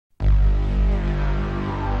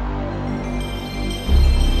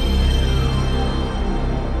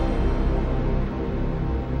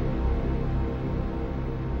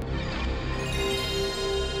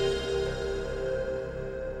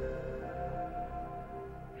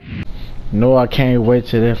No, I can't wait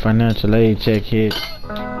till that financial aid check hit.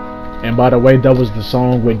 And by the way, that was the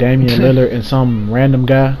song with Damian Lillard and some random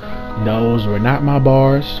guy. Those were not my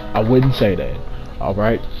bars. I wouldn't say that.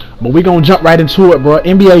 Alright? But we gonna jump right into it, bro.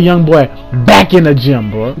 NBA YoungBoy back in the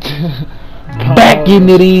gym, bro. Back getting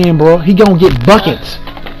it in, bro. He gonna get buckets.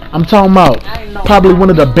 I'm talking about probably one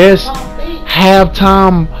of the best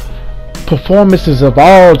halftime performances of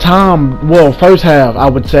all time. Well, first half, I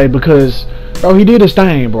would say, because, bro, he did his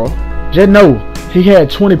thing, bro. Just know, he had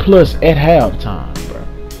 20 plus at halftime, bro.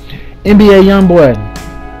 NBA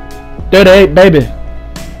YoungBoy, 38, baby.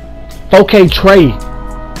 4K Trey.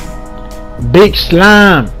 Big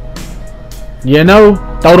slime. You know,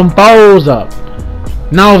 throw them fours up.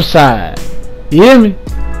 North side. You hear me?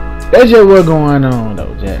 That's just what's going on,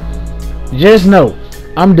 though, Jack. Just know,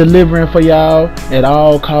 I'm delivering for y'all at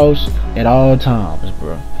all costs, at all times,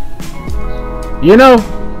 bro. You know,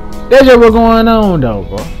 that's just what's going on, though,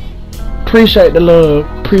 bro. Appreciate the love.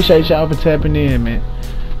 Appreciate y'all for tapping in, man.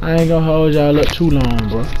 I ain't gonna hold y'all up too long,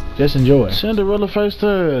 bro. Just enjoy. Cinderella face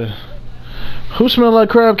tag. Who smell like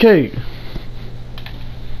crab cake?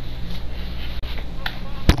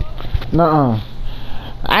 Nuh-uh.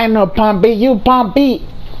 I ain't no pump beat, you pump beat.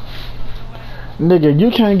 Nigga, you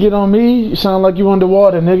can't get on me. You sound like you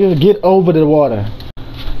underwater, nigga. Get over the water.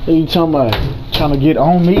 What you talking about? Trying to get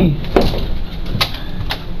on me.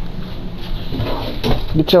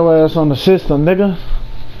 Get your ass on the system, nigga.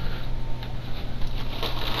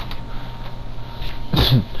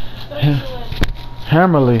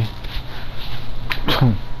 Hammerly.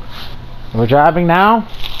 We're driving now?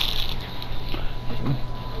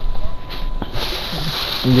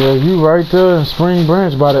 Yeah, you right there in Spring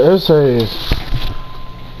Branch by the essays.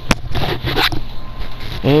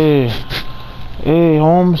 Hey, hey,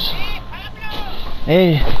 Holmes.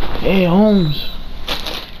 Hey, hey, Holmes.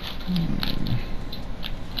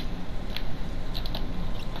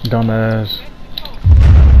 Dumbass.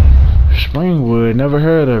 Springwood, never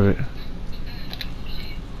heard of it.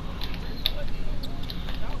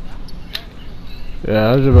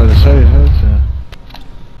 Yeah, I was about to say that.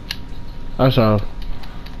 That's all.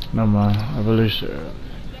 Never mind. I believe so.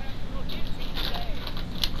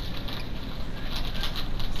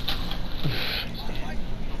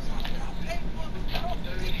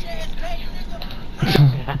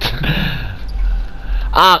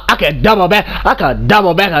 I can double back. I can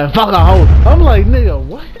double back and fuck a hoe. I'm like, nigga,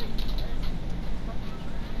 what?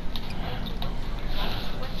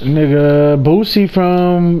 Nigga, Boosie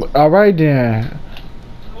from. Alright then.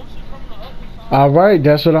 Alright,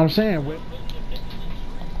 that's what I'm saying.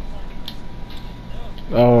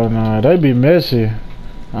 Oh no, they be messy. I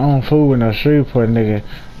don't fool with no Shreveport nigga.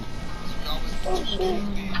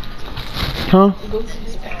 Huh?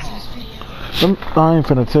 I ain't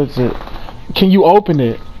finna touch it. Can you open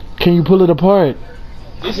it? Can you pull it apart?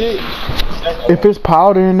 If it's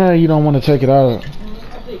powder in there, you don't want to take it out.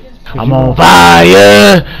 I'm on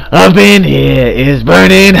fire up in here. It's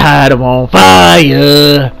burning hot. I'm on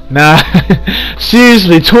fire. Nah,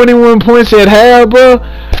 seriously, 21 points at half, bro.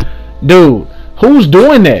 Dude, who's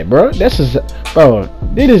doing that, bro? That's just, bro.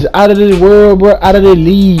 This is out of this world, bro. Out of the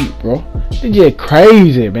league, bro. It's just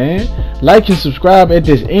crazy, man. Like and subscribe at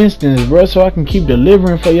this instance, bro, so I can keep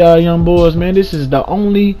delivering for y'all young boys, man. This is the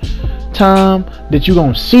only time that you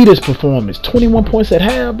gonna see this performance. 21 points at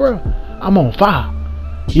half, bro. I'm on fire.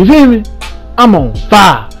 You feel me? I'm on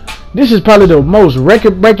fire. This is probably the most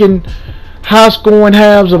record-breaking high-scoring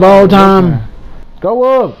halves of all time. Go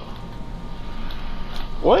up.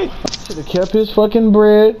 What? Should have kept his fucking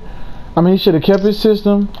bread. I mean, he should have kept his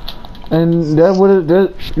system, and that would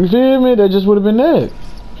have. You feel me? That just would have been it.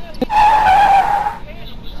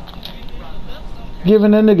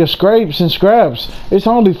 Giving that nigga scrapes and scraps. It's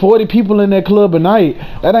only 40 people in that club a night.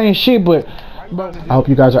 That ain't shit, but I hope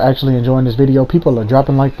you guys are actually enjoying this video. People are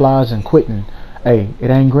dropping like flies and quitting. Hey,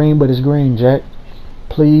 it ain't green, but it's green, Jack.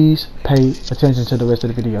 Please pay attention to the rest of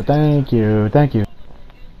the video. Thank you. Thank you.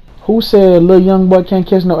 Who said little young boy can't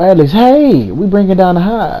catch no Alex? Hey, we bringing down the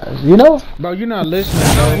highs, you know? Bro, you're not listening,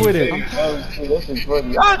 bro. With it.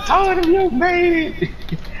 I'm tired of you, man. Dude,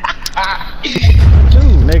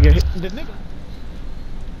 nigga, the nigga.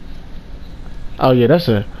 Oh yeah, that's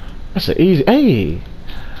a easy. Hey,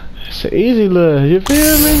 it's an easy little. You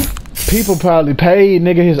feel me? People probably paid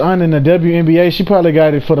nigga his aunt in the WNBA. She probably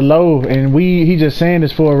got it for the low, and he just saying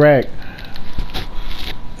this for a rack.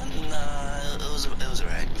 Nah, it was a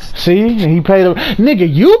rack. See, and he paid a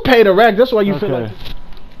nigga. You paid a rack. That's why you feel like.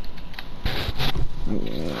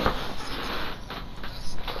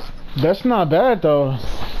 That's not bad though.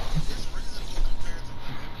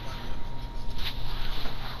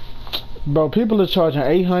 Bro, people are charging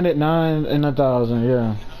 800, 9, and 1,000.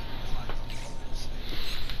 Yeah.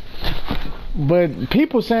 But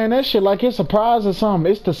people saying that shit like it's a prize or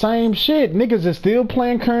something. It's the same shit. Niggas is still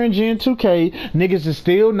playing current gen 2K. Niggas is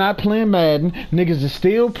still not playing Madden. Niggas is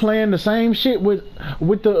still playing the same shit with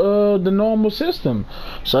the normal system.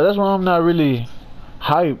 So that's why I'm not really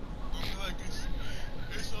hype.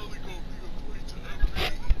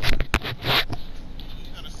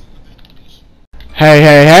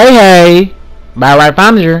 Hey. By right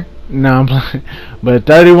founder. No, I'm playing. But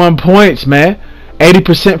 31 points, man.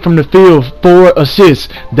 80% from the field, 4 assists.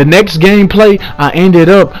 The next gameplay, I ended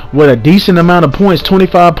up with a decent amount of points,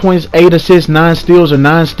 25 points, 8 assists, 9 steals, or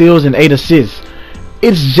 9 steals and 8 assists.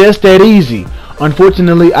 It's just that easy.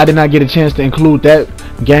 Unfortunately, I did not get a chance to include that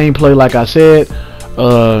gameplay like I said.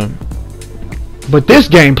 But this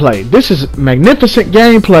gameplay, this is magnificent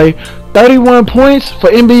gameplay. 31 points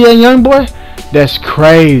for NBA YoungBoy. That's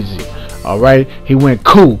crazy. Alright, he went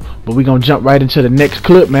cool. But we gonna jump right into the next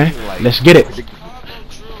clip, man. Let's get it.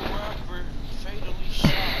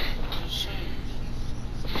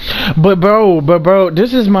 But bro,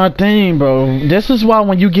 this is my thing, bro. This is why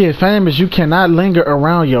when you get famous, you cannot linger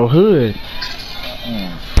around your hood.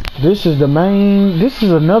 This is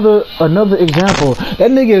another example.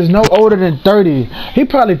 That nigga is no older than 30. He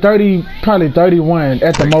probably 30, probably 31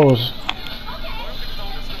 at the most.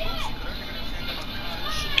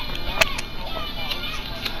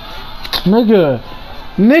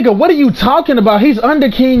 Nigga, what are you talking about? He's under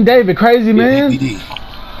King David, crazy man.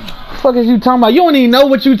 Fuck is you talking about? You don't even know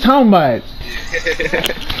what you talking about.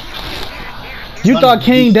 You thought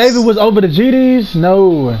King David was over the GDs?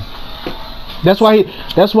 No. That's why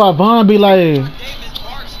Von be like,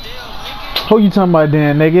 who you talking about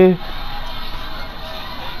then, nigga?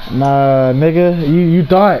 Nah, nigga, you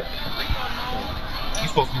thought. You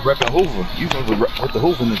supposed to be repping Hoover. You supposed to be with the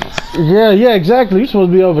Hoover niggas. Yeah, exactly. You supposed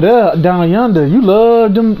to be over there, down yonder. You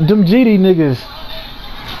love them GD niggas.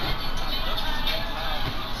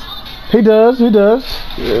 He does.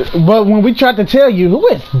 But when we tried to tell you, who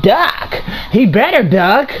is Doc? He better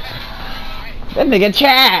duck. That nigga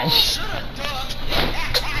trash.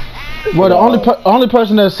 Well, the only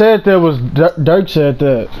person that said that was Dirk said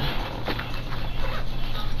that.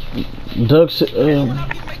 Dirk said, yeah.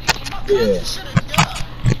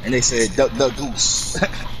 And they said duck goose.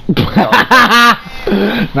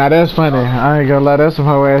 Nah, that's funny. I ain't gonna lie, that's some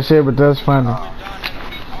hoe ass shit, but that's funny.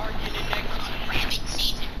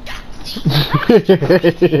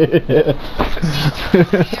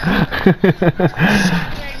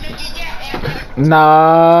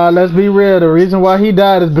 Nah, let's be real. The reason why he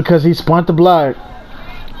died is because he spun the block.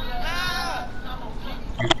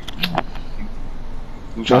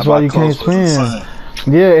 That's why you can't spin.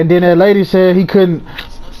 Yeah, and then that lady said he couldn't.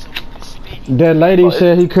 That lady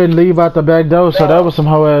said he couldn't leave out the back door, so that was some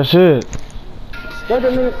hoe ass shit.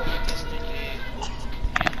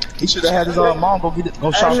 He should have had his mom go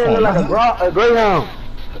shop for him. Like a greyhound.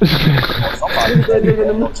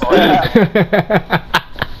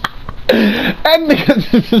 That nigga.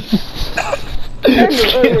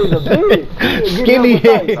 Skinny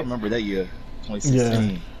head. I remember that year, 2016.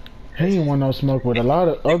 Yeah. He ain't want no smoke with a lot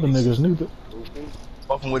of other niggas neither.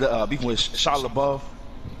 Beefing with Charlotte LaBeouf.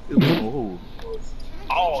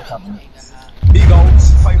 All type of niggas.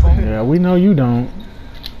 Bigos, Playboy. Yeah, we know you don't.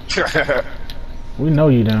 We know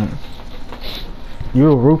you don't.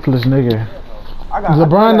 You a ruthless nigga.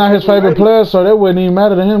 LeBron not his favorite player, so that wouldn't even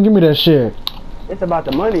matter to him. Give me that shit. It's about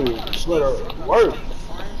the money. It's worth.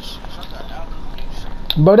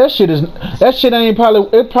 Bro, that shit ain't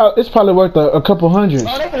it's probably worth a couple hundreds.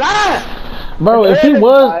 Oh, they lying. Bro,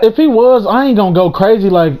 if he was, I ain't gonna go crazy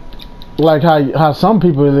like how some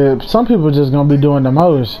people live. Some people just gonna be doing the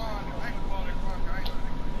most.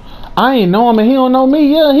 I ain't know him and he don't know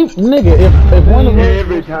me. Yeah, nigga. If one of them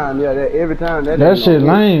every time that shit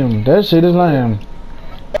lame. That shit is lame.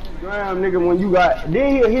 Damn, nigga, when you got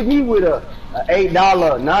then he'll hit me with a $8,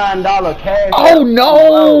 $9 cash. Oh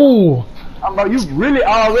no! Bro, you really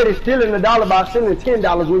already stealing the dollar by sending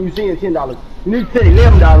 $10 when you seeing $10. You need to pay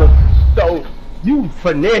 $11. So you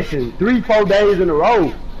finessing 3-4 days in a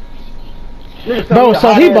row. Bro,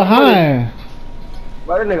 so he behind.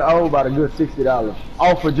 Bro, that nigga owe about a good $60.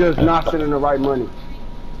 All for just not sending the right money.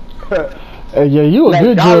 Yeah, you a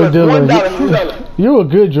good drug dealer. You a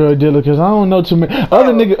good drug dealer, cause I don't know too many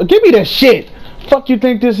other niggas. Give me that shit. Fuck you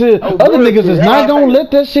think this is? Other niggas is not gonna let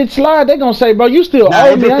that shit slide. They gonna say, bro, you still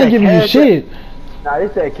owe me. I ain't giving you shit. Nah, they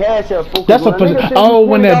said cash up. That's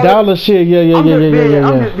when that dollar shit. Yeah. I'm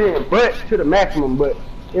just being but to the maximum. But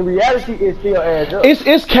in reality, it still adds up.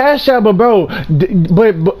 It's Cash App, but bro,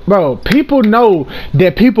 bro, people know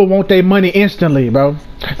that people want their money instantly, bro.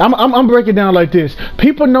 I'm breaking down like this.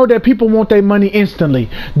 People know that people want their money instantly.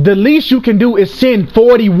 The least you can do is send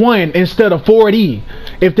 41 instead of 40,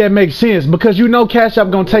 if that makes sense, because you know Cash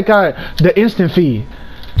App gonna take out the instant fee.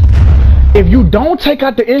 If you don't take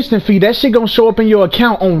out the instant fee, that shit gonna show up in your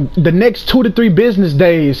account on the next 2 to 3 business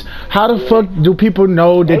days. How the fuck do people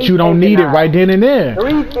know that you don't need it right then and there?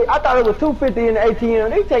 I thought it was $250 in the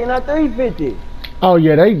ATM. They taking out $350. Oh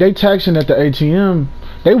yeah, they taxing at the ATM.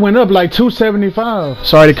 They went up like $275.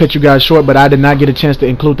 Sorry to cut you guys short, but I did not get a chance to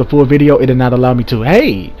include the full video. It did not allow me to.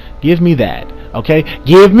 Hey, give me that. Okay,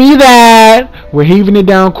 give me that. We're heaving it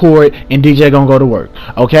down court, and DJ gonna go to work.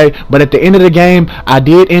 Okay, but at the end of the game, I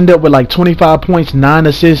did end up with like 25 points, 9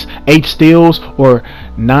 assists, 8 steals, or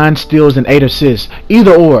 9 steals and 8 assists.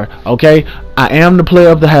 Either or. Okay, I am the player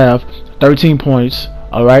of the half. 13 points.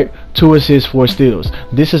 All right, 2 assists, 4 steals.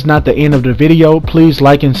 This is not the end of the video. Please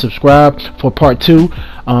like and subscribe for part 2.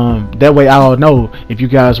 That way I'll know if you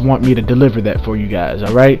guys want me to deliver that for you guys.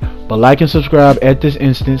 All right, but like and subscribe at this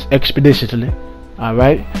instance expeditiously. All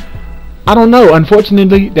right, I don't know,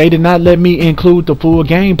 unfortunately they did not let me include the full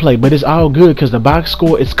gameplay, but it's all good because the box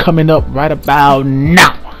score is coming up right about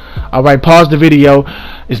now. All right, pause the video.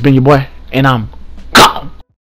 It's been your boy, and I'm